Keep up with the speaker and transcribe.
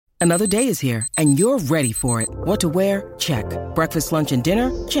Another day is here, and you're ready for it. What to wear? Check. Breakfast, lunch, and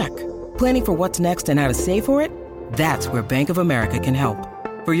dinner? Check. Planning for what's next and how to save for it? That's where Bank of America can help.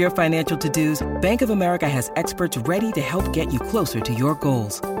 For your financial to-dos, Bank of America has experts ready to help get you closer to your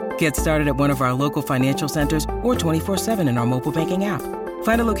goals. Get started at one of our local financial centers or 24/7 in our mobile banking app.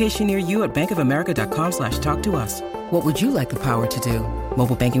 Find a location near you at bankofamerica.com/talktous. What would you like the power to do?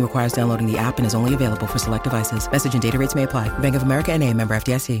 Mobile banking requires downloading the app and is only available for select devices. Message and data rates may apply. Bank of America N.A., member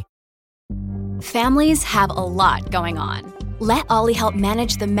FDIC. Families have a lot going on. Let Ollie help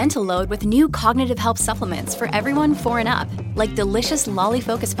manage the mental load with new cognitive help supplements for everyone 4 and up, like delicious Lolly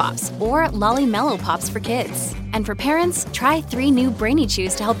Focus Pops or Lolly Mellow Pops for kids. And for parents, try 3 new Brainy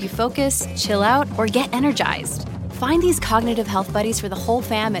Chews to help you focus, chill out, or get energized. Find these cognitive health buddies for the whole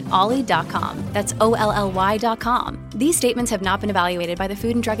fam at ollie.com. That's OLLY.com. These statements have not been evaluated by the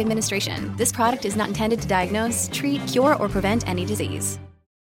Food and Drug Administration. This product is not intended to diagnose, treat, cure, or prevent any disease.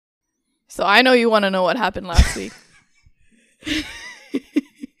 So I know you want to know what happened last week.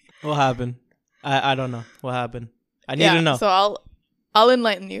 What happened? I don't know what happened. I need to know. So I'll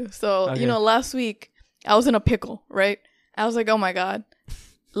enlighten you. So Okay. last week I was in a pickle, right? I was like, oh my god,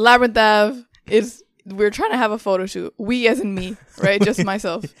 Labyrinth Ave we're trying to have a photo shoot. We as in me, right? Just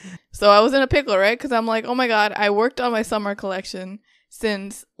myself. So I was in a pickle, right? Because I'm like, oh my god, I worked on my summer collection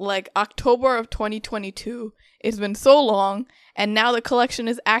since like October of 2022. It's been so long, and now the collection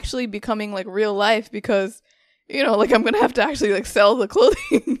is actually becoming like real life because, like I'm gonna have to actually like sell the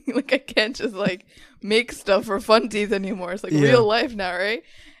clothing. Like I can't just like make stuff for funsies anymore. It's like real life now, right?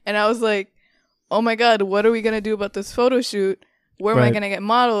 And I was like, oh my god, what are we gonna do about this photo shoot? Where am I gonna get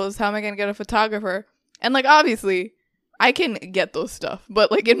models? How am I gonna get a photographer? And like obviously I can get those stuff,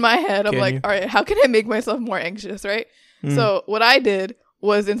 but like in my head I'm all right, how can I make myself more anxious, right? So what I did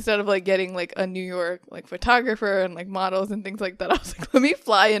was, instead of like getting like a New York like photographer and like models and things like that, I was like, let me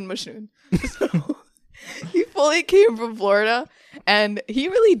fly in Mashoon. So he fully came from Florida, and he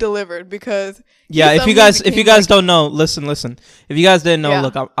really delivered because if you guys don't know, listen. If you guys didn't know,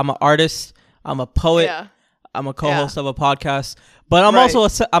 look, I'm an artist, I'm a poet, I'm a co-host of a podcast, but I'm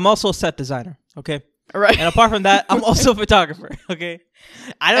also a set designer. Okay, right. And apart from that, I'm also a photographer. Okay,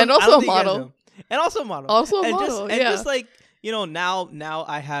 and also a model. Just like, now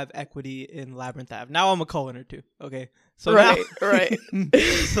I have equity in Labyrinth Ave. Now I'm a co-owner too. Okay. So right.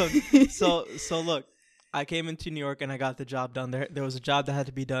 So look, I came into New York and I got the job done. There was a job that had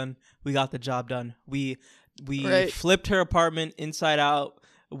to be done. We got the job done. We flipped her apartment inside out.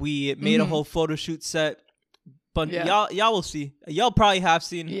 We made a whole photo shoot set. But y'all will see. Y'all probably have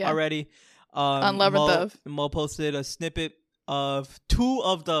seen already. On Labyrinth Ave. Mo posted a snippet of 2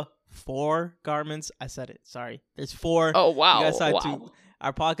 of the 4 garments. I said it. Sorry. There's 4. Oh, wow. You guys saw 2.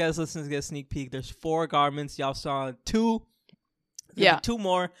 Our podcast listeners get a sneak peek. There's 4 garments. Y'all saw 2. Yeah. 2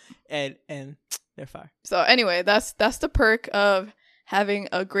 more. And they're fire. So anyway, that's the perk of having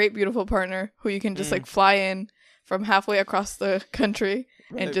a great, beautiful partner who you can just like fly in from halfway across the country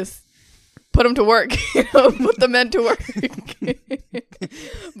and just put them to work. Put the men to work.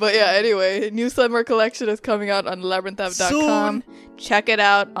 But yeah, anyway, new summer collection is coming out on labyrinthav.com. Check it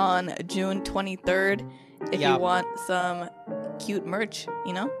out on June 23rd if you want some cute merch,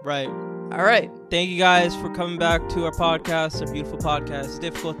 Right. All right. Thank you guys for coming back to our podcast, our beautiful podcast,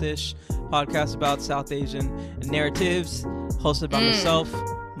 Difficult-ish, podcast about South Asian narratives, hosted by myself,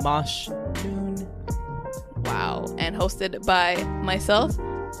 Mosh Noon. Wow. And hosted by myself,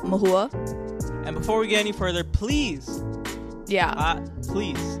 Mahua. And before we get any further, please,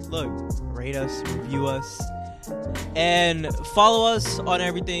 look, rate us, review us, and follow us on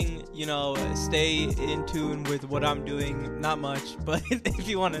everything. Stay in tune with what I'm doing. Not much, but if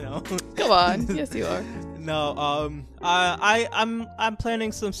you want to know, come on. Yes, you are. No, I'm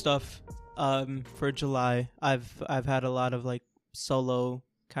planning some stuff for July. I've had a lot of like solo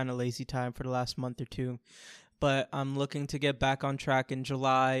kind of lazy time for the last month or 2. But I'm looking to get back on track in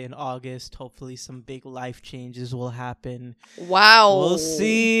July and August. Hopefully some big life changes will happen. Wow. We'll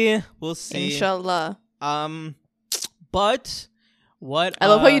see. Inshallah. But what I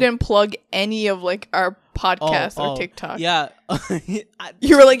love how you didn't plug any of like our podcast or TikTok. Yeah.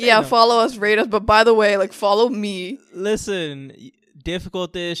 You were like, follow us, rate us, but by the way, like follow me. Listen,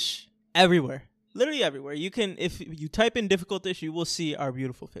 Difficult-ish everywhere. Literally everywhere. You can, if you type in Difficult-ish, you will see our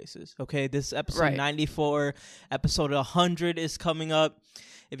beautiful faces. Okay, this episode 94, episode 100 is coming up.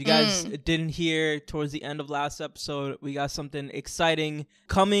 If you guys didn't hear, towards the end of last episode, we got something exciting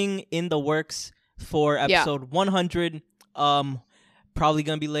coming in the works for episode 100. Probably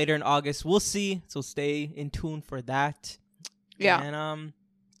gonna be later in August. We'll see. So stay in tune for that. Yeah. And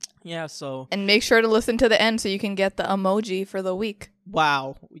Yeah, so. And make sure to listen to the end so you can get the emoji for the week.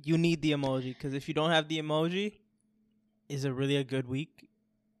 Wow. You need the emoji, because if you don't have the emoji, is it really a good week?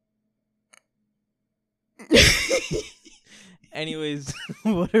 Anyways,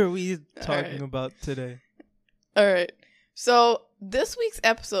 what are we talking about today? All right. So this week's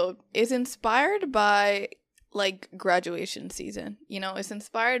episode is inspired by like graduation season. You know, it's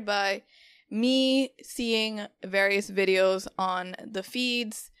inspired by me seeing various videos on the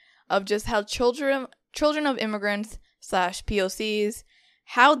feeds of just how children of immigrants / POCs,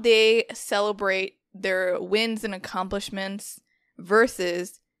 how they celebrate their wins and accomplishments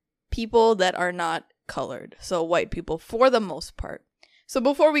versus people that are not colored. So white people for the most part. So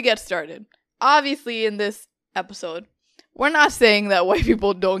before we get started, obviously in this episode, we're not saying that white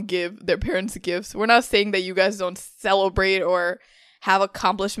people don't give their parents gifts. We're not saying that you guys don't celebrate or have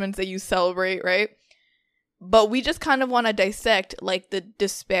accomplishments that you celebrate, right? But we just kind of want to dissect like the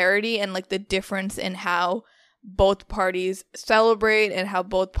disparity and like the difference in how both parties celebrate and how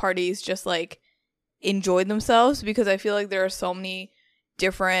both parties just like enjoy themselves, because I feel like there are so many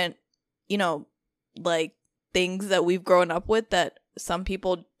different, you know, like things that we've grown up with that some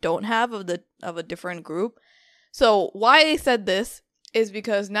people don't have of a different group. So why I said this is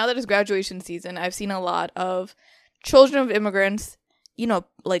because now that it's graduation season, I've seen a lot of children of immigrants, you know,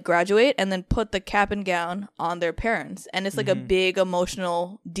 like graduate and then put the cap and gown on their parents. And it's like a big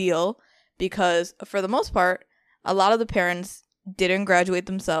emotional deal because for the most part, a lot of the parents didn't graduate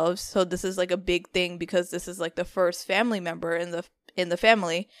themselves. So this is like a big thing because this is like the first family member in the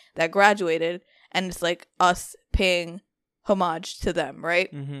family that graduated. And it's like us paying homage to them,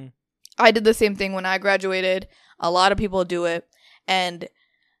 right? Mm-hmm. I did the same thing when I graduated. A lot of people do it. And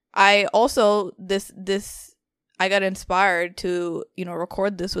I also, I got inspired to, you know,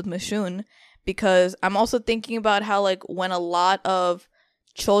 record this with Mishun because I'm also thinking about how, like, when a lot of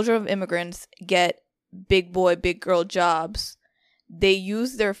children of immigrants get big boy, big girl jobs, they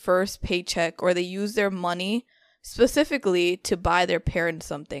use their first paycheck or they use their money specifically to buy their parents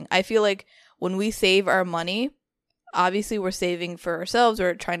something. I feel like when we save our money, obviously we're saving for ourselves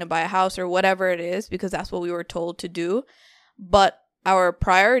or trying to buy a house or whatever it is because that's what we were told to do. But our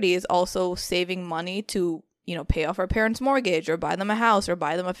priority is also saving money to, you know, pay off our parents' mortgage or buy them a house or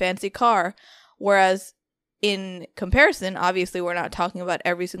buy them a fancy car. Whereas in comparison, obviously we're not talking about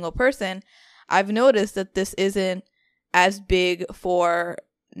every single person. I've noticed that this isn't as big for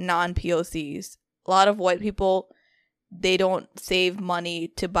non-POCs. A lot of white people, they don't save money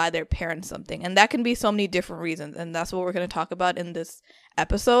to buy their parents something. And that can be so many different reasons. And that's what we're going to talk about in this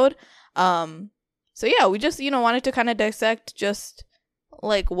episode. So yeah, we just, you know, wanted to kind of dissect just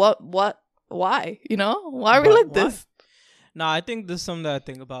like why, you know, why are we like this? No, I think this is something that I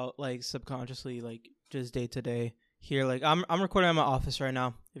think about like subconsciously, like just day to day here. Like I'm recording in my office right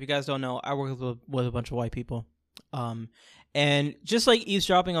now. If you guys don't know, I work with a bunch of white people. And just like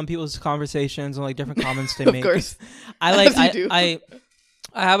eavesdropping on people's conversations and like different comments they make. Of course. I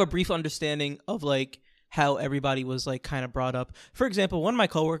have a brief understanding of like how everybody was like kind of brought up. For example, one of my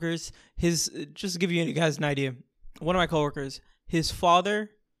coworkers, just to give you guys an idea, one of my coworkers, his father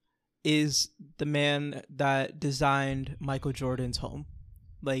is the man that designed Michael Jordan's home.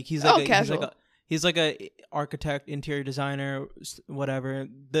 Like he's like a architect, interior designer, whatever.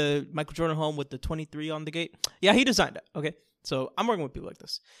 The Michael Jordan home with the 23 on the gate. Yeah, he designed it. Okay. So I'm working with people like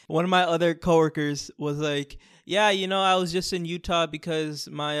this. One of my other coworkers was like, yeah, you know, I was just in Utah because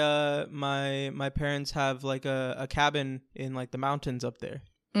my parents have like a cabin in like the mountains up there.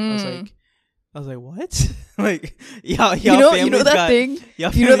 I was like, what? Like, you know that thing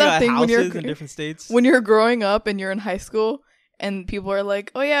when you're in different states. When you're growing up and you're in high school and people are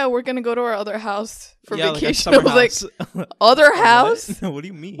like, oh yeah, we're gonna go to our other house for vacation. Like I was like, other house? What do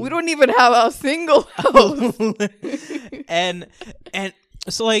you mean? We don't even have a single house. and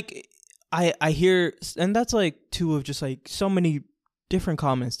so like I hear, and that's like two of just like so many different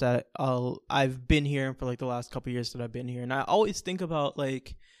comments that I've been hearing for like the last couple of years that I've been here, and I always think about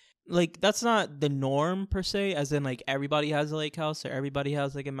like that's not the norm per se, as in like everybody has a lake house or everybody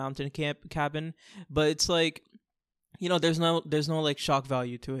has like a mountain cabin, but it's like, you know, there's no like shock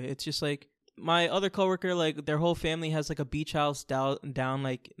value to it. It's just like my other coworker, like their whole family has like a beach house down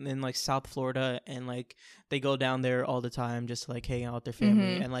like in like South Florida, and like they go down there all the time just to like hang out with their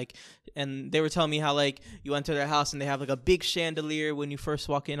family. And they were telling me how like you enter their house and they have like a big chandelier when you first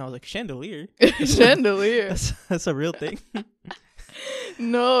walk in. I was like, chandelier? Chandelier. That's a real thing.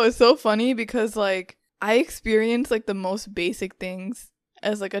 No, it's so funny because like I experienced like the most basic things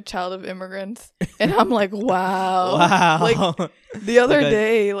as like a child of immigrants, and I'm like, wow. Like the other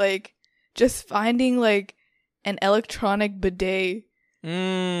day, like just finding like an electronic bidet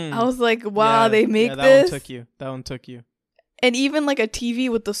I was like, wow, they make this. That one took you. And even like a TV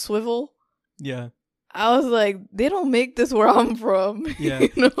with the swivel. Yeah. I was like, they don't make this where I'm from. Yeah.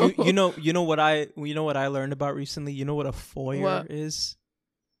 You know what I learned about recently? You know what a foyer is?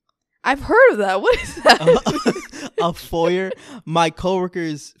 I've heard of that. What is that? A foyer. My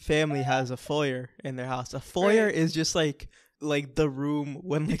coworker's family has a foyer in their house. A foyer is just like the room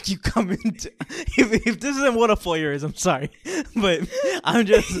when like you come into. If this isn't what a foyer is, I'm sorry, but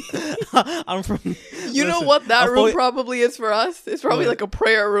I'm from. You know what that room probably is for us? It's probably like a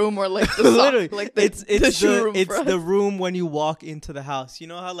prayer room or like the literally like the shoe room. It's the room when you walk into the house. You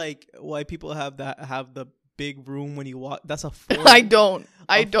know how like white people have the big room when you walk. That's a foyer. I don't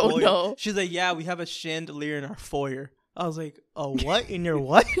know. She's like, yeah, we have a chandelier in our foyer. I was like, oh, what? In your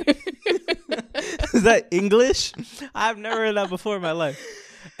what? Is that English? I've never heard that before in my life.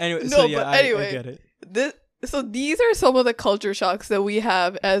 Anyway, I get it. So these are some of the culture shocks that we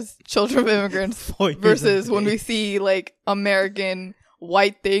have as children of immigrants versus when we see like American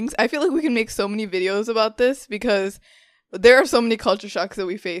white things. I feel like we can make so many videos about this because there are so many culture shocks that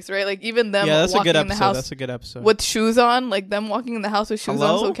we face, right? Like even them walking in the house that's a good episode. With shoes on, like them walking in the house with shoes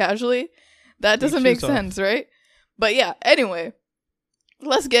on so casually. That doesn't make sense, right? But yeah, anyway,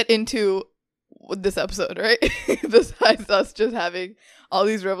 let's get into this episode, right? Besides us just having all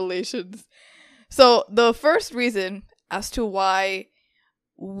these revelations. So the first reason as to why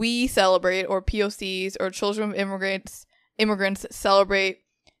we celebrate, or POCs or children of immigrants celebrate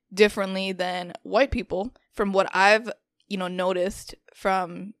differently than white people, from what I've noticed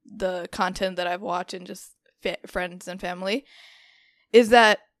from the content that I've watched and just friends and family, is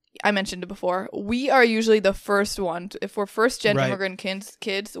that I mentioned it before. We are usually the first one. If we're first gen immigrant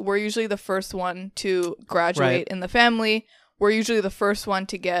kids, we're usually the first one to graduate in the family. We're usually the first one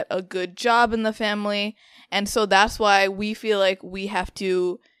to get a good job in the family. And so that's why we feel like we have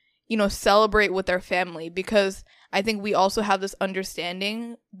to, celebrate with our family, because I think we also have this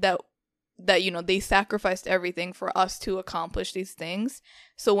understanding that they sacrificed everything for us to accomplish these things.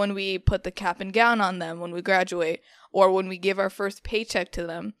 So when we put the cap and gown on them when we graduate, or when we give our first paycheck to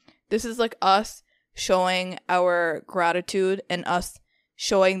them, this is like us showing our gratitude and us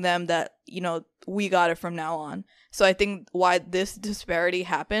showing them that, we got it from now on. So I think why this disparity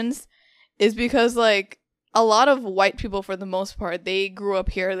happens is because like a lot of white people, for the most part, they grew up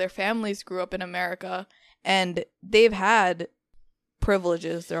here, their families grew up in America, and they've had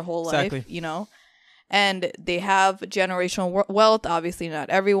privileges their whole life, and they have generational wealth. Obviously not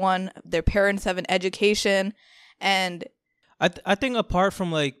everyone. Their parents have an education, and I think apart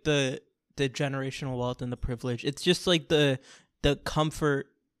from like the generational wealth and the privilege, it's just like the comfort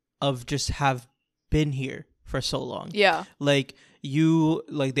of just have been here for so long. Yeah. Like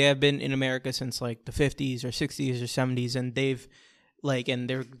they have been in America since like the 50s or 60s or 70s, and they've and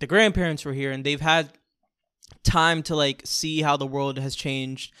the grandparents were here, and they've had time to like see how the world has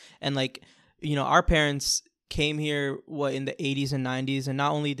changed. And like, our parents came here in the 80s and 90s, and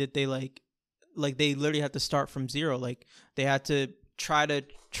not only did they like they literally had to start from zero. Like they had to try to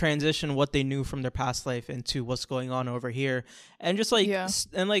transition what they knew from their past life into what's going on over here, and just like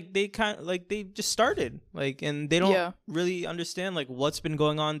and like they kind of like they just started and they don't really understand like what's been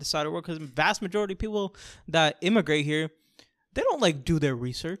going on the side of the world, because the vast majority of people that immigrate here, they don't like do their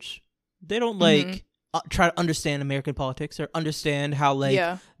research. They don't try to understand American politics or understand how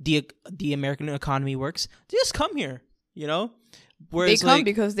the American economy works. They just come here, Whereas they come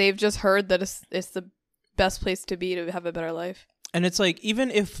because they've just heard that it's the best place to be to have a better life. And it's like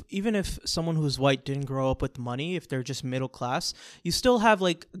even if someone who's white didn't grow up with money, if they're just middle class, you still have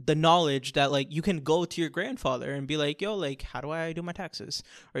like the knowledge that like you can go to your grandfather and be like, yo, like how do I do my taxes?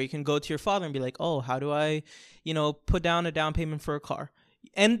 Or you can go to your father and be like, oh, how do I, put down a down payment for a car?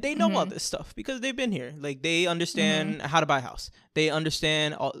 And they know all this stuff because they've been here. Like they understand how to buy a house. They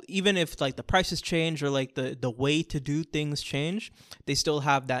understand even if like the prices change or like the way to do things change, they still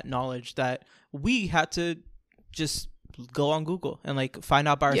have that knowledge that we had to just go on Google and like find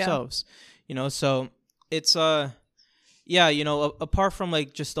out by ourselves. So it's apart from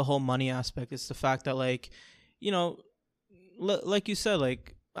like just the whole money aspect, it's the fact that like, like you said,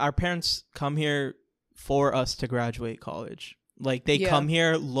 like our parents come here for us to graduate college. Like they come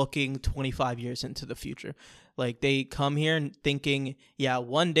here looking 25 years into the future. Like they come here thinking,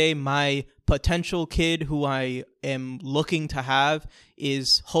 one day my potential kid who I am looking to have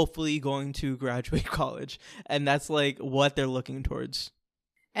is hopefully going to graduate college. And that's like what they're looking towards.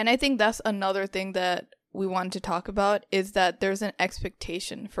 And I think that's another thing that we wanted to talk about, is that there's an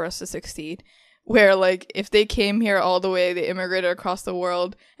expectation for us to succeed. Where like if they came here all the way, they immigrated across the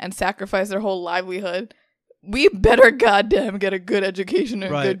world and sacrificed their whole livelihood we better goddamn get a good education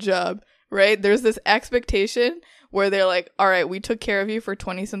and a Right. good job, right? There's this expectation where they're like, all right, we took care of you for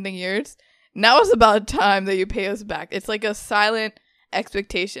 20 something years. Now it's about time that you pay us back. It's like a silent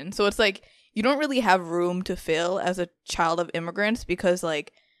expectation. So it's like you don't really have room to fail as a child of immigrants because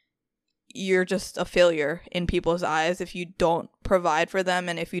like you're just a failure in people's eyes if you don't provide for them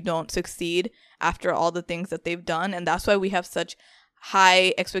and if you don't succeed after all the things that they've done. And that's why we have such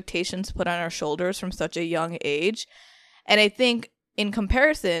high expectations put on our shoulders from such a young age. And I think in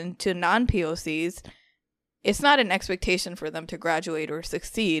comparison to non-POCs, it's not an expectation for them to graduate or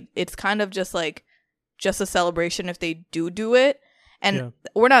succeed. It's kind of just like just a celebration if they do it. And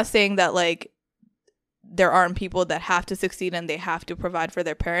we're not saying that like there aren't people that have to succeed and they have to provide for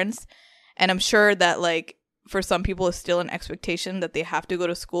their parents. And I'm sure that like for some people it's still an expectation that they have to go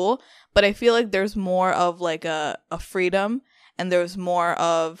to school. But I feel like there's more of like a freedom, and there's more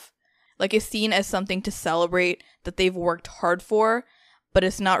of like it's seen as something to celebrate that they've worked hard for, but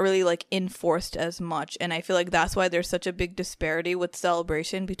it's not really like enforced as much. And I feel like that's why there's such a big disparity with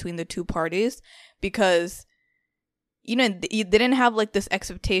celebration between the two parties, because you know, they didn't have like this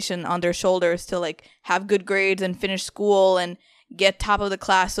expectation on their shoulders to like have good grades and finish school and get top of the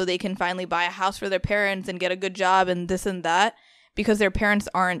class so they can finally buy a house for their parents and get a good job and this and that, because their parents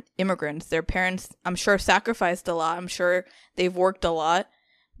aren't immigrants. Their parents, I'm sure, sacrificed a lot. I'm sure they've worked a lot,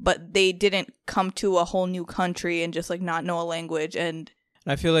 but they didn't come to a whole new country and just like not know a language. And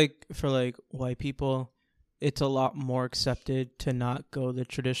I feel like for like white people, it's a lot more accepted to not go the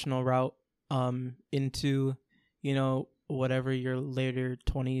traditional route into, you know, whatever your later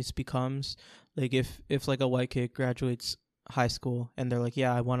 20s becomes. Like if like a white kid graduates high school and they're like,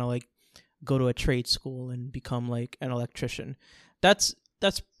 yeah, I want to like go to a trade school and become like an electrician, that's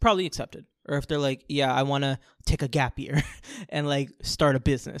probably accepted. Or if they're like, yeah, I want to take a gap year and like start a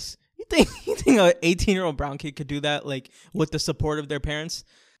business, you think an 18-year-old brown kid could do that, like with the support of their parents?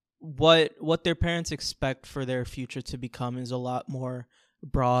 What their parents expect for their future to become is a lot more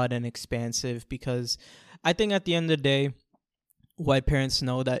broad and expansive, because I think at the end of the day, white parents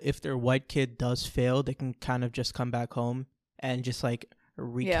know that if their white kid does fail, they can kind of just come back home and just like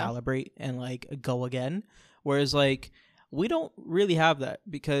recalibrate and like go again. Whereas like we don't really have that,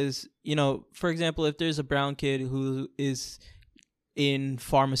 because, you know, for example, if there's a brown kid who is in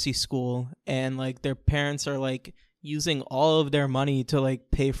pharmacy school and like their parents are like using all of their money to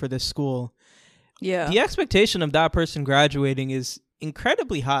like pay for this school, the expectation of that person graduating is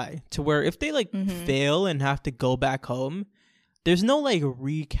incredibly high, to where if they like fail and have to go back home, there's no like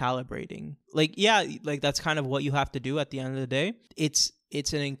recalibrating. Like, yeah, like that's kind of what you have to do at the end of the day. It's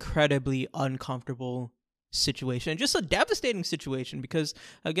an incredibly uncomfortable situation, just a devastating situation, because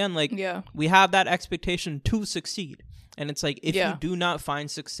again, like we have that expectation to succeed, and it's like if you do not find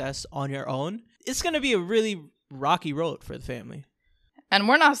success on your own, it's going to be a really rocky road for the family. And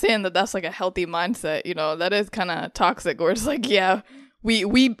we're not saying that that's like a healthy mindset, you know, that is kind of toxic, where it's like, yeah, we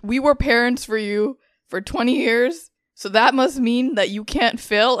were parents for you for 20 years, so that must mean that you can't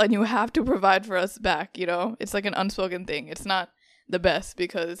fail and you have to provide for us back, you know? It's like an unspoken thing. It's not the best,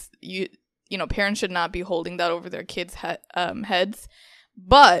 because you know, parents should not be holding that over their kids' heads.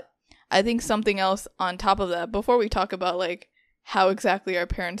 But I think something else on top of that, before we talk about like how exactly our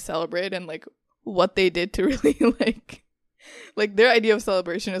parents celebrate and like what they did to really like their idea of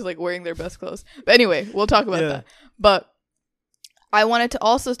celebration is like wearing their best clothes. But anyway, we'll talk about that. But I wanted to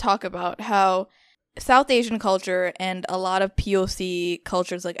also talk about how South Asian culture and a lot of POC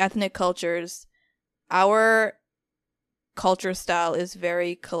cultures, like ethnic cultures, our culture style is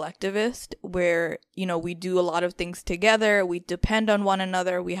very collectivist, where, you know, we do a lot of things together, we depend on one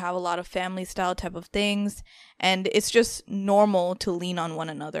another, we have a lot of family style type of things, and it's just normal to lean on one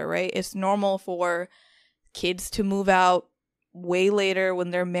another, right? It's normal for kids to move out way later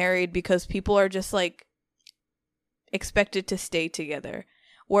when they're married, because people are just like expected to stay together.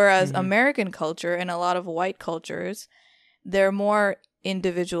 Whereas American culture and a lot of white cultures, they're more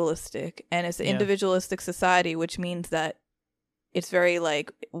individualistic, and it's an individualistic society, which means that it's very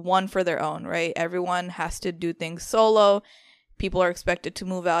like one for their own, right? Everyone has to do things solo. People are expected to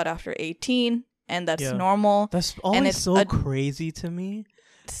move out after 18, and that's normal. That's always so crazy to me.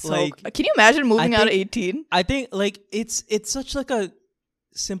 So, like, can you imagine moving out at 18? I think like it's such like a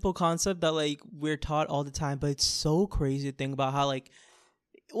simple concept that like we're taught all the time, but it's so crazy to think about how like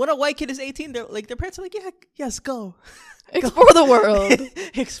when a white kid is 18, they're like, their parents are like, yes, go. Explore the world.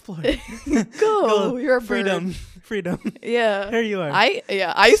 Explore. Go. You're a freedom. bird. Freedom. Yeah. Here you are.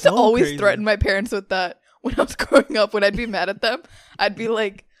 I used to always threaten my parents with that when I was growing up. When I'd be mad at them, I'd be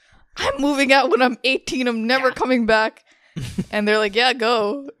like, I'm moving out when I'm 18. I'm never coming back. And they're like, yeah,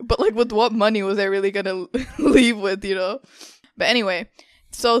 go. But like, with what money was I really gonna leave with, you know? But anyway,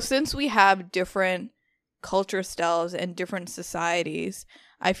 so since we have different culture styles and different societies,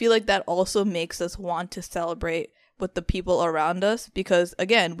 I feel like that also makes us want to celebrate with the people around us, because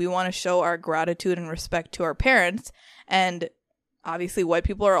again, we want to show our gratitude and respect to our parents. And obviously white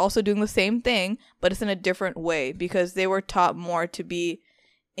people are also doing the same thing, but it's in a different way, because they were taught more to be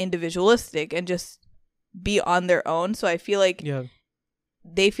individualistic and just be on their own. So I feel like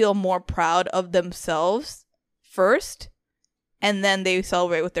they feel more proud of themselves first, and then they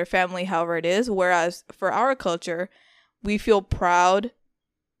celebrate with their family, however it is. Whereas for our culture, we feel proud,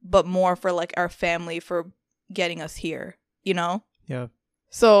 but more for like our family for getting us here, you know? Yeah.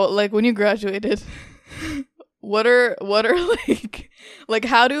 So like, when you graduated, what are like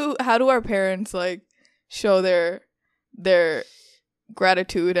how do our parents like show their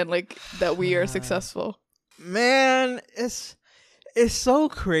gratitude and like that we are successful? Man, it's so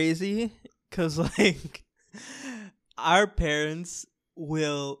crazy, because like our parents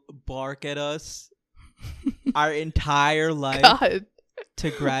will bark at us our entire life to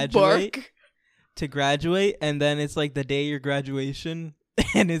graduate, and then it's like the day of your graduation,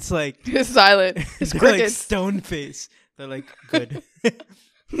 and it's like it's silent. It's they're like crickets. stone face. They're like, good.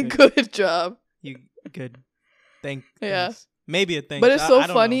 Good job. You good. Thanks. Maybe a thing. But it's so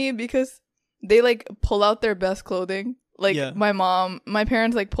funny because they like pull out their best clothing. Like my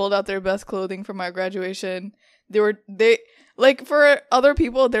parents like pulled out their best clothing for my graduation. They like, for other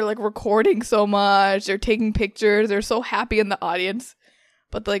people, they're like recording so much. They're taking pictures. They're so happy in the audience.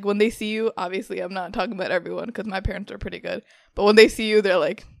 But like, when they see you, obviously I'm not talking about everyone because my parents are pretty good. But when they see you, they're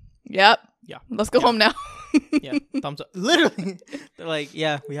like, yep. Yeah. Let's go home now. Yeah. Thumbs up. Literally. They're like,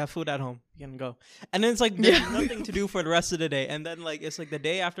 yeah, we have food at home. You can go. And then it's like, there's nothing to do for the rest of the day. And then like, it's like the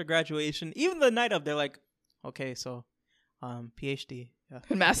day after graduation, even the night of, they're like, okay, so PhD. Yeah.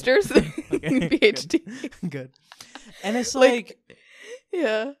 Master's? PhD. Good. And it's like,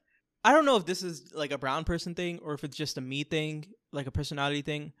 yeah. I don't know if this is like a brown person thing or if it's just a me thing, like a personality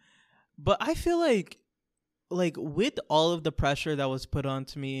thing. But I feel like with all of the pressure that was put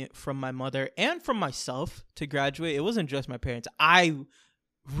onto me from my mother and from myself to graduate, it wasn't just my parents. I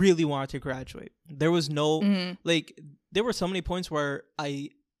really wanted to graduate. There was no like, there were so many points where I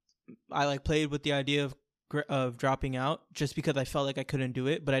like played with the idea of dropping out just because I felt like I couldn't do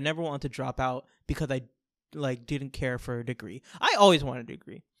it, but I never wanted to drop out because I like didn't care for a degree. I always wanted a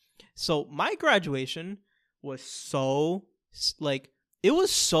degree. So my graduation was so like, it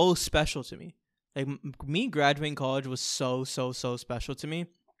was so special to me. Like, me graduating college was so special to me.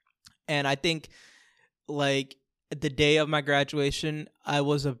 And I think, like, the day of my graduation, I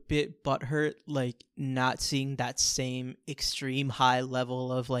was a bit butthurt, like, not seeing that same extreme high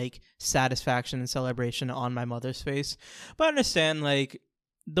level of, like, satisfaction and celebration on my mother's face. But I understand, like,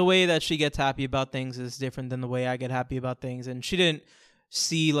 the way that she gets happy about things is different than the way I get happy about things. And she didn't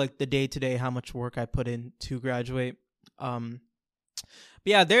see, like, the day-to-day how much work I put in to graduate. But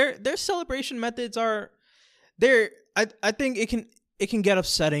yeah, their celebration methods are I think it can get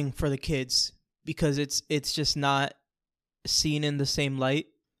upsetting for the kids because it's just not seen in the same light.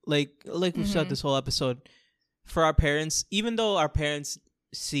 Like we've said this whole episode, for our parents, even though our parents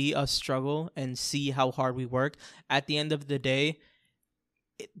see us struggle and see how hard we work, at the end of the day,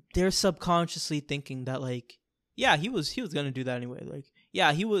 they're subconsciously thinking that like, yeah, he was gonna do that anyway. Like,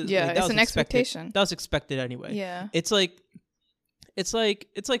 yeah, he was. Yeah, like, it's an expectation. That was expected anyway. Yeah, it's like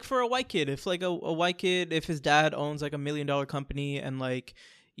for a white kid, if like a white kid, if his dad owns like $1 million company and like,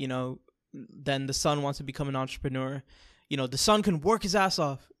 you know, then the son wants to become an entrepreneur, you know, the son can work his ass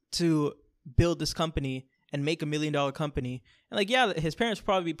off to build this company and make $1 million company. And like, yeah, his parents would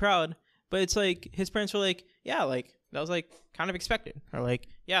probably be proud, but it's like his parents were like, yeah, like that was like kind of expected, or like,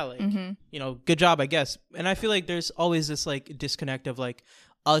 yeah, like, you know, good job, I guess. And I feel like there's always this like disconnect of like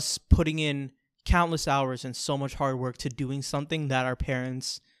us putting in countless hours and so much hard work to doing something that our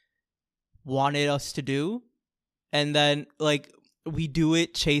parents wanted us to do, and then like we do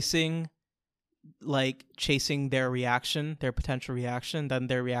it chasing their reaction, their potential reaction, then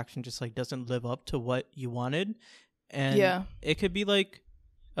their reaction just like doesn't live up to what you wanted, and it could be like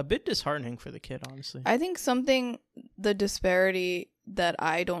a bit disheartening for the kid, honestly. I think the disparity that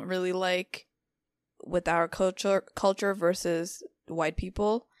I don't really like with our culture versus white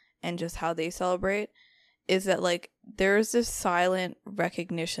people and just how they celebrate is that like there's this silent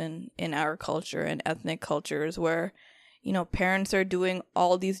recognition in our culture and ethnic cultures where, you know, parents are doing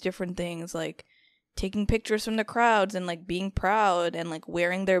all these different things, like taking pictures from the crowds and like being proud and like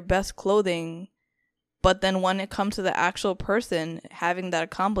wearing their best clothing. But then when it comes to the actual person having that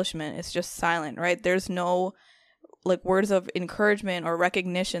accomplishment, it's just silent, right? There's no like words of encouragement or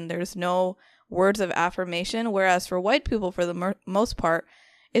recognition. There's no words of affirmation. Whereas for white people, for the most part,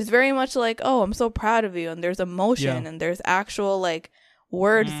 it's very much like, oh, I'm so proud of you. And there's emotion and there's actual like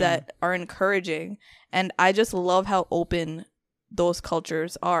words that are encouraging. And I just love how open those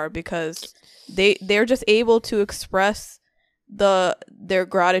cultures are, because they're just able to express their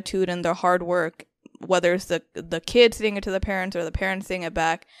gratitude and their hard work, whether it's the kids saying it to the parents or the parents saying it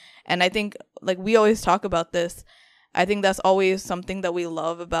back. And I think, like, we always talk about this. I think that's always something that we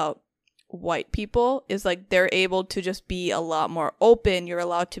love about white people, is like they're able to just be a lot more open. You're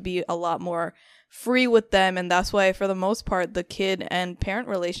allowed to be a lot more free with them. And that's why, for the most part, the kid and parent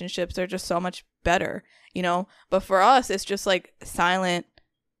relationships are just so much better, you know? But for us, it's just like silent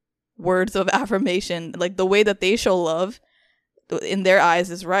words of affirmation. Like, the way that they show love in their eyes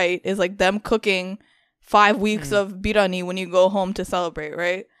is like them cooking 5 weeks of birani when you go home to celebrate,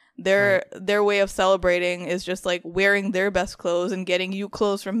 right? Their way of celebrating is just like wearing their best clothes and getting you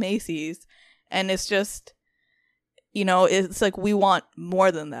clothes from Macy's. And it's just, you know, it's like we want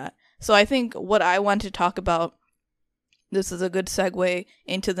more than that. So I think what I want to talk about, this is a good segue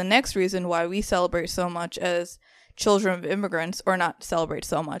into the next reason why we celebrate so much as children of immigrants, or not celebrate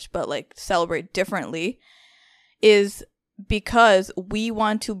so much, but like celebrate differently, is because we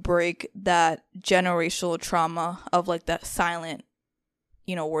want to break that generational trauma of like that silent,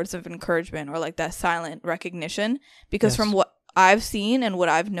 you know, words of encouragement, or like that silent recognition. Because from what I've seen and what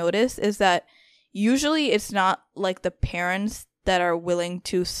I've noticed is that usually it's not like the parents that are willing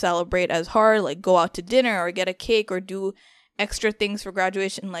to celebrate as hard, like go out to dinner or get a cake or do extra things for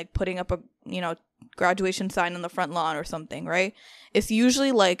graduation, like putting up a, you know, graduation sign on the front lawn or something, right? It's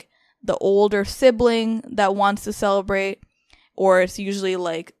usually like the older sibling that wants to celebrate, or it's usually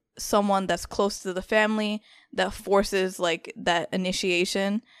like someone that's close to the family that forces like that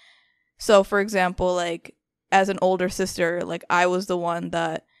initiation. So for example, like as an older sister, like I was the one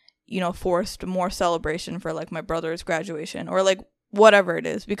that, you know, forced more celebration for like my brother's graduation, or like whatever it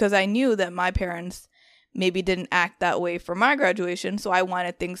is, because I knew that my parents maybe didn't act that way for my graduation. So I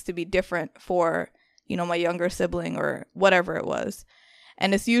wanted things to be different for, you know, my younger sibling or whatever it was.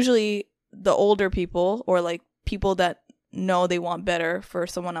 And it's usually the older people, or like people that know they want better for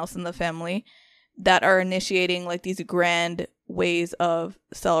someone else in the family, that are initiating like these grand ways of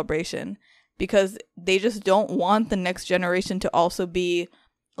celebration, because they just don't want the next generation to also be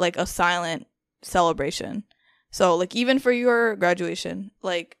like a silent celebration. So like even for your graduation,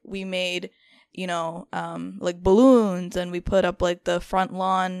 like we made, you know, like balloons, and we put up like the front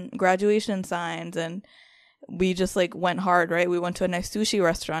lawn graduation signs, and we just like went hard, right? We went to a nice sushi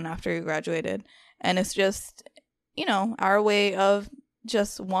restaurant after you graduated. And it's just, you know, our way of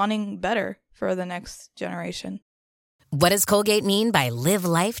just wanting better for the next generation. What does Colgate mean by live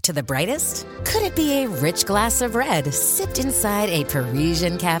life to the brightest? Could it be a rich glass of red sipped inside a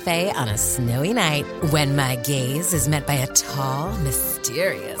Parisian cafe on a snowy night when my gaze is met by a tall,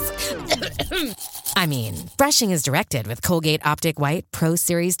 mysterious... I mean, brushing is directed with Colgate Optic White Pro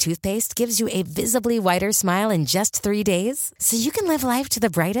Series toothpaste gives you a visibly whiter smile in just 3 days, so you can live life to the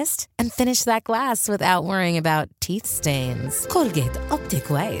brightest and finish that glass without worrying about teeth stains. Colgate Optic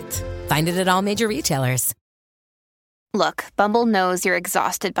White. Find it at all major retailers. Look, Bumble knows you're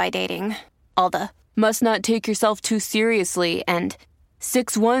exhausted by dating. All the, must not take yourself too seriously, and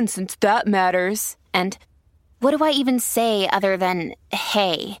 6'1" since that matters. And what do I even say other than,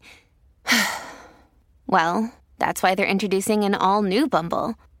 hey? Well, that's why they're introducing an all-new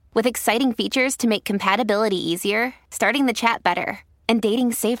Bumble, with exciting features to make compatibility easier, starting the chat better, and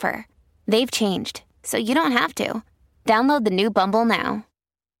dating safer. They've changed, so you don't have to. Download the new Bumble now.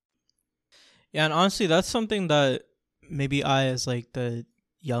 Yeah, and honestly, that's something that maybe I, as like the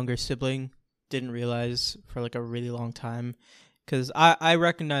younger sibling, didn't realize for like a really long time, because I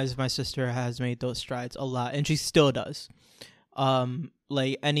recognize my sister has made those strides a lot, and she still does.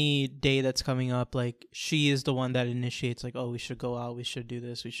 Like any day that's coming up, like she is the one that initiates, like, oh, we should go out, we should do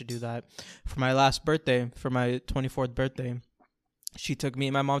this, we should do that. For my last birthday, for my 24th birthday, she took me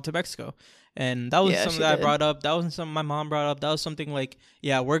and my mom to Mexico. And that was something that I brought up. That wasn't something my mom brought up. That was something like,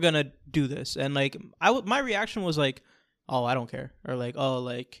 yeah, we're going to do this. And like, my reaction was like, oh, I don't care. Or like, oh,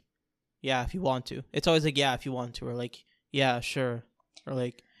 like, yeah, if you want to. It's always like, yeah, if you want to. Or like, yeah, sure. Or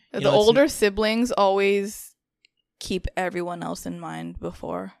like, the older siblings always keep everyone else in mind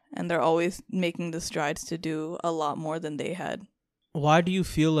before. And they're always making the strides to do a lot more than they had. Why do you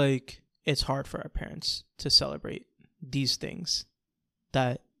feel like it's hard for our parents to celebrate these things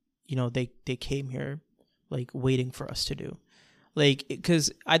that, you know, they came here like waiting for us to do? Like,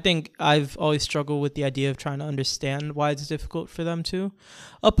 because I think I've always struggled with the idea of trying to understand why it's difficult for them to,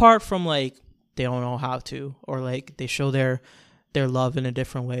 apart from like they don't know how to, or like they show their love in a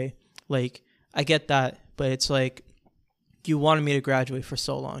different way. Like, I get that, but it's like, you wanted me to graduate for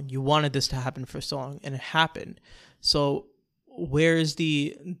so long. You wanted this to happen for so long, and it happened. So where is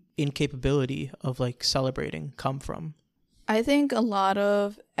the incapability of like celebrating come from? I think a lot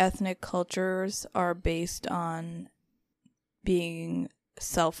of ethnic cultures are based on being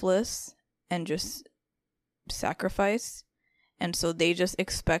selfless and just sacrifice. And so they just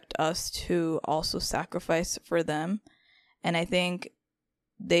expect us to also sacrifice for them. And I think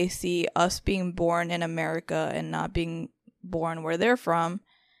they see us being born in America and not being born where they're from.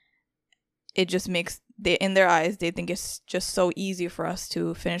 It just makes, in their eyes, they think it's just so easy for us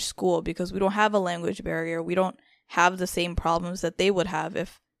to finish school because we don't have a language barrier. We don't have the same problems that they would have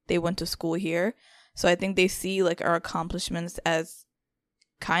if they went to school here. So I think they see like our accomplishments as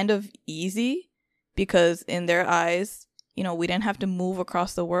kind of easy because in their eyes, you know, we didn't have to move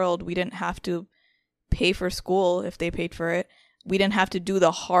across the world. We didn't have to pay for school if they paid for it. We didn't have to do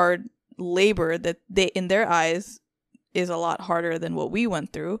the hard labor that they, in their eyes, is a lot harder than what we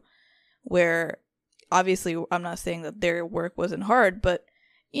went through. Where obviously I'm not saying that their work wasn't hard, but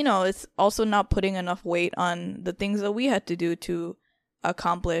you know, it's also not putting enough weight on the things that we had to do to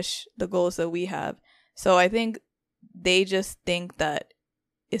accomplish the goals that we have. So I think they just think that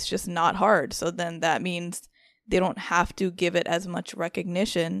it's just not hard. So then that means they don't have to give it as much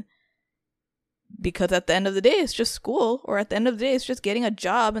recognition because at the end of the day, it's just school, or at the end of the day, it's just getting a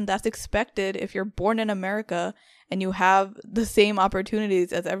job, and that's expected if you're born in America and you have the same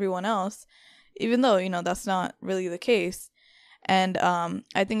opportunities as everyone else, even though, you know, that's not really the case. And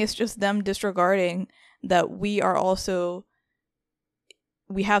I think it's just them disregarding that we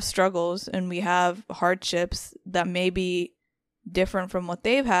have struggles and we have hardships that may be different from what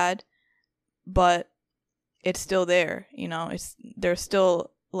they've had, but it's still there, you know, they're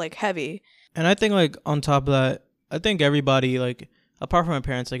still like heavy. And I think like on top of that, I think everybody, like apart from my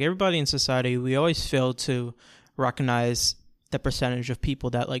parents, like everybody in society, we always fail to recognize the percentage of people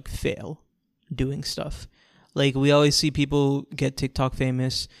that like fail doing stuff. Like we always see people get TikTok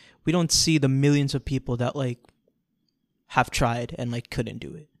famous. We don't see the millions of people that like have tried and like couldn't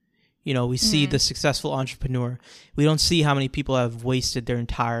do it. You know, we see the successful entrepreneur. We don't see how many people have wasted their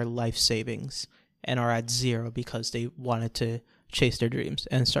entire life savings and are at zero because they wanted to chase their dreams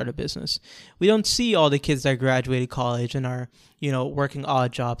and start a business. We don't see all the kids that graduated college and are, you know, working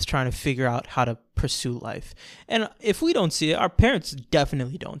odd jobs trying to figure out how to pursue life. And if we don't see it, our parents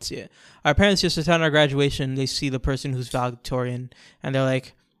definitely don't see it. Our parents just attend our graduation, they see the person who's valedictorian and they're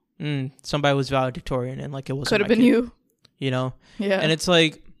like, somebody was valedictorian and like it wasn't could have been kid. You know? Yeah. And it's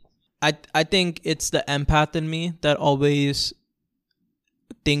like, I think it's the empath in me that always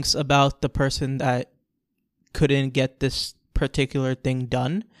thinks about the person that couldn't get this particular thing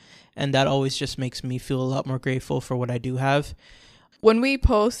done, and that always just makes me feel a lot more grateful for what I do have. When we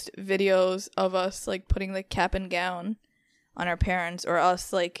post videos of us like putting the cap and gown on our parents, or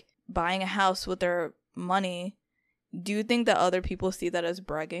us like buying a house with their money, do you think that other people see that as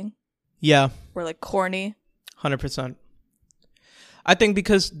bragging? Yeah. Or like corny? 100%. I think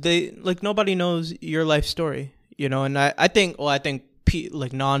because they like nobody knows your life story, you know, and I think like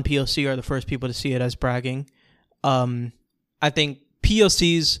non-POC are the first people to see it as bragging. I think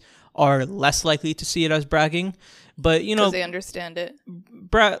POCs are less likely to see it as bragging, but you know, because they understand it.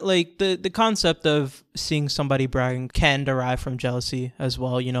 Like the concept of seeing somebody bragging can derive from jealousy as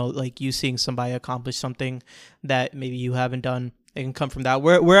well. You know, like you seeing somebody accomplish something that maybe you haven't done. It can come from that.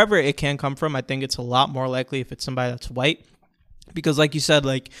 Wherever it can come from, I think it's a lot more likely if it's somebody that's white, because like you said,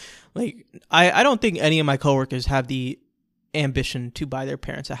 like I don't think any of my coworkers have the ambition to buy their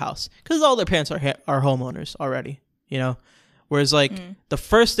parents a house because all their parents are homeowners already. You know. Whereas, like, the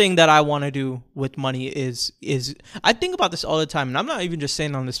first thing that I want to do with money is I think about this all the time, and I'm not even just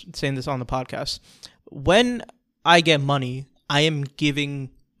saying this on the podcast. When I get money, I am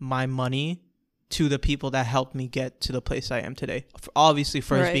giving my money to the people that helped me get to the place I am today. Obviously,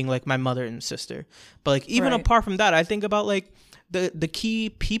 first being, like, my mother and sister. But, like, even apart from that, I think about, like, the key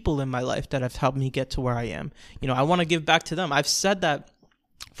people in my life that have helped me get to where I am. You know, I want to give back to them. I've said that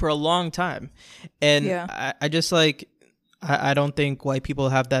for a long time. And I just, like... I don't think white people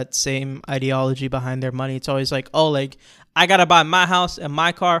have that same ideology behind their money. It's always like, oh, like, I got to buy my house and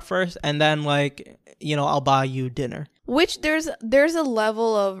my car first, and then, like, you know, I'll buy you dinner. Which there's a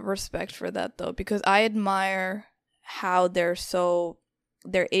level of respect for that, though, because I admire how they're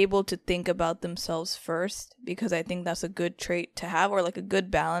able to think about themselves first, because I think that's a good trait to have, or like a good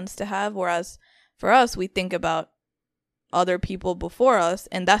balance to have. Whereas for us, we think about other people before us,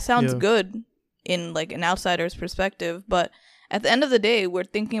 and that sounds good in like an outsider's perspective, but at the end of the day, we're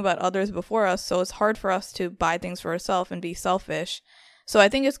thinking about others before us, so it's hard for us to buy things for ourselves and be selfish. So I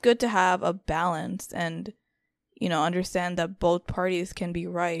think it's good to have a balance and, you know, understand that both parties can be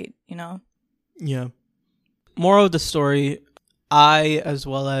right, you know? Yeah. Moral of the story, I, as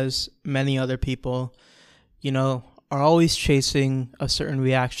well as many other people, you know, are always chasing a certain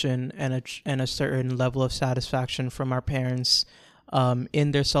reaction and a certain level of satisfaction from our parents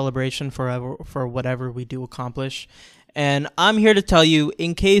in their celebration for whatever we do accomplish. And I'm here to tell you,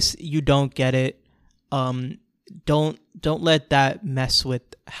 in case you don't get it, don't let that mess with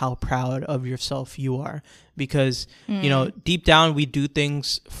how proud of yourself you are, because you know, deep down we do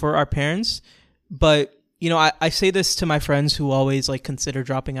things for our parents. But you know, I say this to my friends who always like consider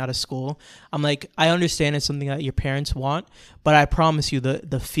dropping out of school. I'm like, I understand it's something that your parents want, but I promise you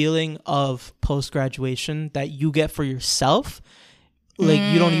the feeling of post-graduation that you get for yourself, like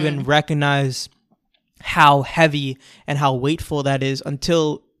you don't even recognize how heavy and how weightful that is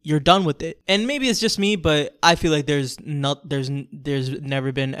until you're done with it. And maybe it's just me, but I feel like there's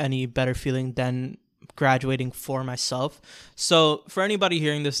never been any better feeling than graduating for myself. So for anybody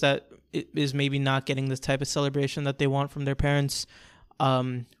hearing this that is maybe not getting this type of celebration that they want from their parents,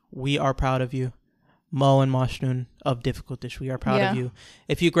 we are proud of you. Mo and Mashnun of Difficult Dish, we are proud of you.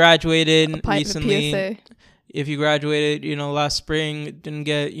 If you graduated recently, if you graduated, you know, last spring, didn't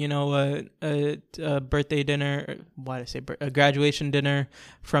get, you know, a birthday dinner, why did I say a graduation dinner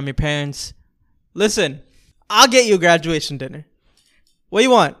from your parents, listen, I'll get you a graduation dinner. What do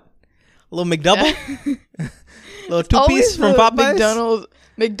you want? A little McDouble? A little two-piece from Popeyes? McDonald's,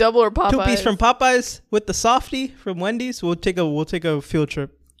 McDouble or Popeyes? Two-piece from Popeyes with the softie from Wendy's. We'll take a field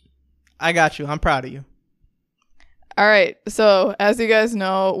trip. I got you. I'm proud of you. All right. So as you guys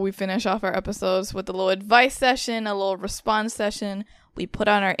know, we finish off our episodes with a little advice session, a little response session. We put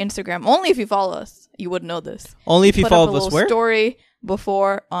on our Instagram. Only if you follow us, you would know this. Only if you follow us where? Story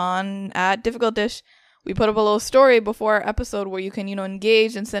before on at Difficult Dish. We put up a little story before our episode where you can, you know,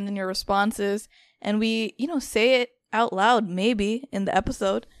 engage and send in your responses. And we, you know, say it out loud maybe in the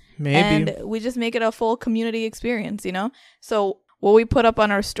episode. Maybe. And we just make it a full community experience, you know? So what we put up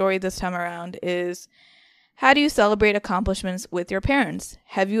on our story this time around is, how do you celebrate accomplishments with your parents?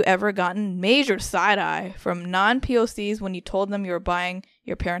 Have you ever gotten major side-eye from non-POCs when you told them you were buying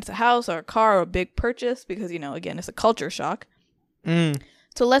your parents a house or a car or a big purchase? Because, you know, again, it's a culture shock.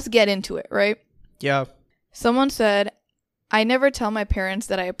 So let's get into it, right? Yeah. Someone said, I never tell my parents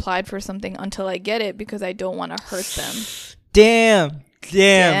that I applied for something until I get it because I don't want to hurt them. Damn.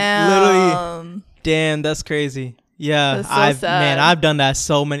 Literally. Damn, that's crazy. Yeah, I've done that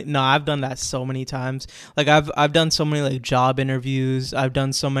so many times. Like I've done so many like job interviews. I've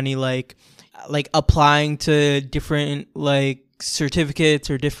done so many like applying to different like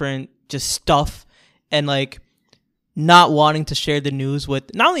certificates or different just stuff, and like not wanting to share the news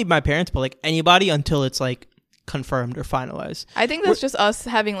with not only my parents but like anybody until it's like confirmed or finalized. I think that's just us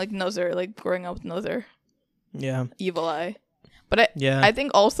having like Nozer, like growing up with Nozer. Yeah. Evil eye. But I think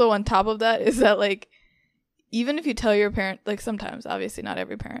also on top of that is that like, even if you tell your parent, like sometimes, obviously not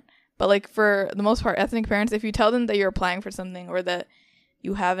every parent, but like for the most part, ethnic parents, if you tell them that you're applying for something or that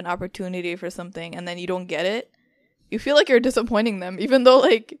you have an opportunity for something and then you don't get it, you feel like you're disappointing them, even though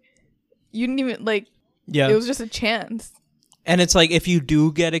like you didn't even like, it was just a chance. And it's like, if you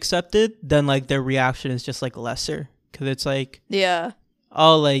do get accepted, then like their reaction is just like lesser, because it's like,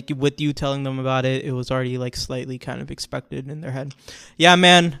 oh, like with you telling them about it, it was already like slightly kind of expected in their head. Yeah,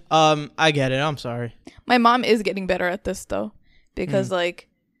 man. I get it. I'm sorry. My mom is getting better at this though, because like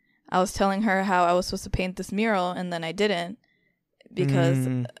I was telling her how I was supposed to paint this mural and then I didn't because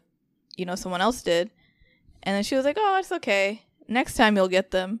you know, someone else did. And then she was like, "Oh, it's okay. Next time you'll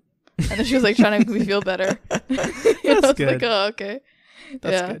get them." And then she was like trying to make me feel better. That's good. Like, oh, okay.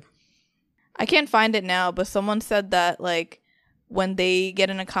 That's good. I can't find it now, but someone said that like when they get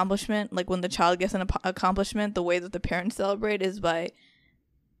an accomplishment, like when the child gets an accomplishment, the way that the parents celebrate is by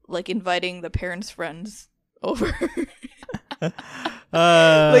like inviting the parents' friends over.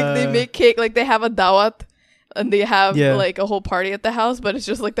 Like they make cake, like they have a dawat and they have like a whole party at the house, but it's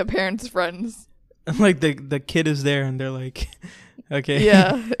just like the parents' friends. Like the kid is there and they're like, okay.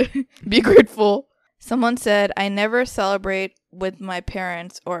 Yeah. Be grateful. Someone said, I never celebrate with my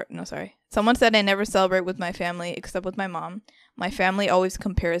parents Someone said I never celebrate with my family except with my mom. My family always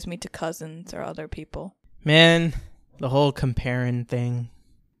compares me to cousins or other people. Man, the whole comparing thing.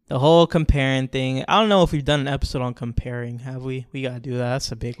 I don't know if we've done an episode on comparing, have we? We gotta do that.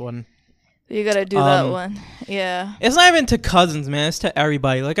 That's a big one. You gotta do that one. Yeah. It's not even to cousins, man. It's to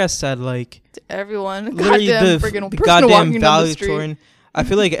everybody. Like I said, like to everyone. Goddamn freaking goddamn valedictorian. I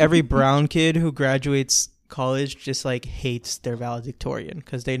feel like every brown kid who graduates college just like hates their valedictorian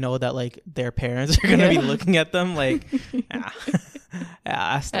because they know that like their parents are gonna be looking at them like,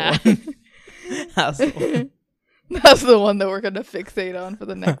 that's the one. That's the one. That's the one that we're gonna fixate on for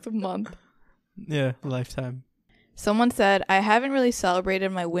the next month. Yeah, lifetime. Someone said, I haven't really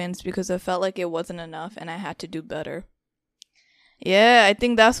celebrated my wins because I felt like it wasn't enough and I had to do better. Yeah, I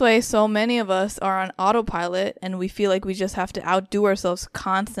think that's why so many of us are on autopilot and we feel like we just have to outdo ourselves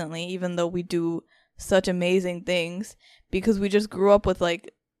constantly, even though we do such amazing things, because we just grew up with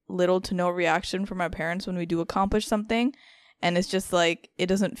like little to no reaction from our parents when we do accomplish something. And it's just like, it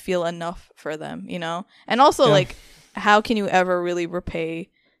doesn't feel enough for them, you know? And also like, how can you ever really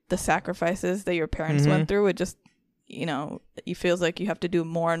repay the sacrifices that your parents went through? It just, you know, it feels like you have to do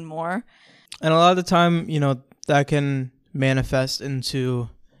more and more. And a lot of the time, you know, that can manifest into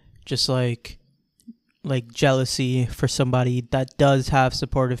just like jealousy for somebody that does have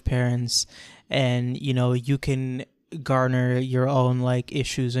supportive parents, and you know, you can garner your own like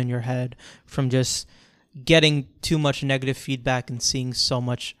issues in your head from just getting too much negative feedback and seeing so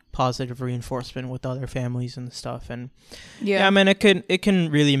much positive reinforcement with other families and stuff. And yeah, I mean, it can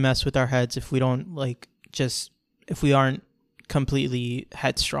really mess with our heads if we don't like if we aren't completely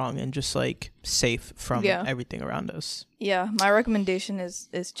headstrong and just like safe from everything around us. Yeah, my recommendation is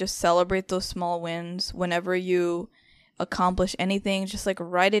just celebrate those small wins whenever you accomplish anything. Just like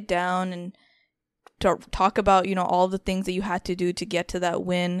write it down and talk about, you know, all the things that you had to do to get to that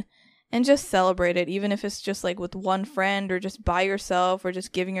win, and just celebrate it, even if it's just like with one friend or just by yourself or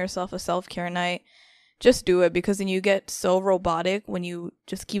just giving yourself a self-care night. Just do it, because then you get so robotic when you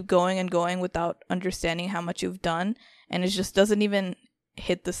just keep going and going without understanding how much you've done, and it just doesn't even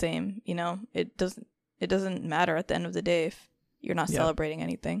hit the same, you know? It doesn't matter at the end of the day if you're not celebrating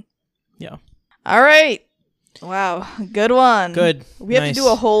anything. Yeah. All right. Wow. Good one. Good. We have to do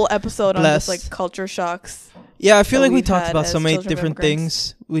a whole episode on just like culture shocks. Yeah, I feel like we talked about so many different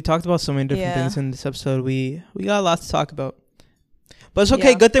things. We talked about so many different things in this episode. We got a lot to talk about. But it's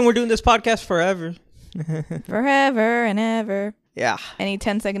okay. Good thing we're doing this podcast forever. Forever and ever. Yeah. Any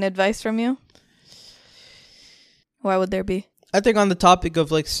 10-second advice from you? Why would there be? I think on the topic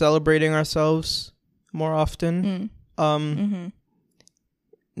of like celebrating ourselves more often.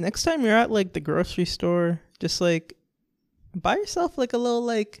 Next time you're at like the grocery store, just like buy yourself like a little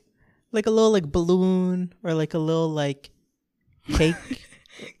balloon, or like a little like cake.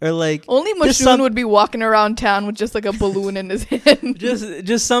 Or like only Mashoon would be walking around town with just like a balloon in his hand.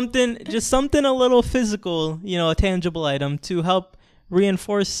 just something a little physical, you know, a tangible item to help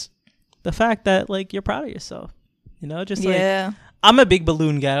reinforce the fact that like you're proud of yourself. You know, just like I'm a big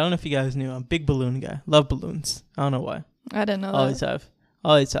balloon guy. I don't know if you guys knew. I'm a big balloon guy. Love balloons. I don't know why. I didn't know. Always have.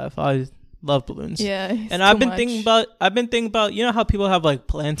 Always love balloons. Yeah. And I've been thinking about, you know how people have like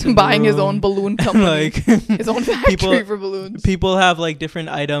plants in buying their his own balloon company, like his own factory for balloons. People have like different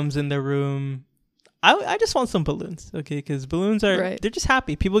items in their room. I just want some balloons, okay? Because balloons they're just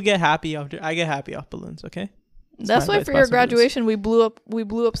happy. People get happy I get happy off balloons, okay? That's why for your graduation we blew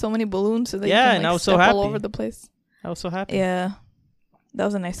up so many balloons so that you can, like, and I was so happy all over the place. I was so happy. Yeah, that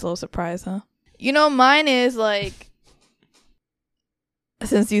was a nice little surprise, huh? You know, mine is like,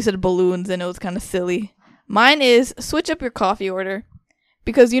 since you said balloons and it was kind of silly, mine is switch up your coffee order,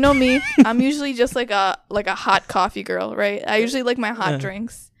 because you know me, I'm usually just like a hot coffee girl, right? I usually like my hot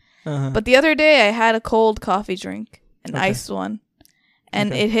drinks, but the other day I had a cold coffee drink, an iced one,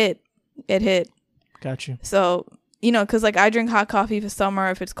 and it hit. Got you. So, you know, because like I drink hot coffee for summer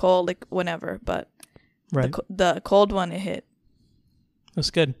if it's cold, like whenever, but the cold one, it hit.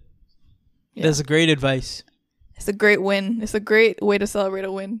 That's good. That's a great advice. It's a great win. It's a great way to celebrate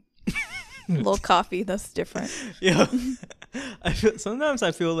a win. A little coffee, that's different. Yeah. Sometimes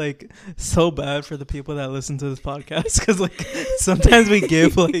I feel like so bad for the people that listen to this podcast, because like sometimes we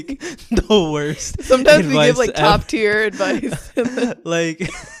give like the worst. Sometimes we give like top tier advice. Like,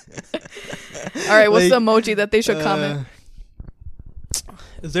 all right, what's the emoji that they should comment?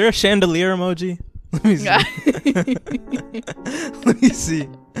 Is there a chandelier emoji? Let me see. Let me see.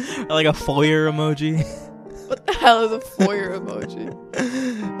 Or like a foyer emoji. What the hell is a foyer emoji?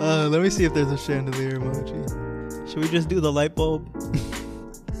 Let me see if there's a chandelier emoji. Should we just do the light bulb?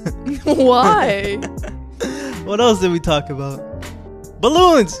 Why? What else did we talk about?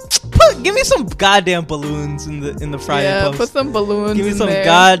 Balloons. Give me some goddamn balloons in the Friday post. Put some balloons. Give me some there.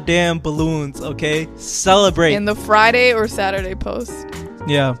 Goddamn balloons, okay? Celebrate in the Friday or Saturday post.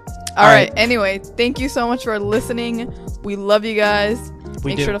 Yeah. All right. Anyway, thank you so much for listening. We love you guys.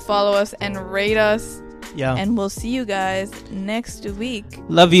 Make sure to follow us and rate us. Yeah. And we'll see you guys next week.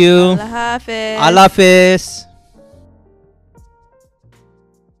 Love you. Allah Hafiz. Allah Hafiz.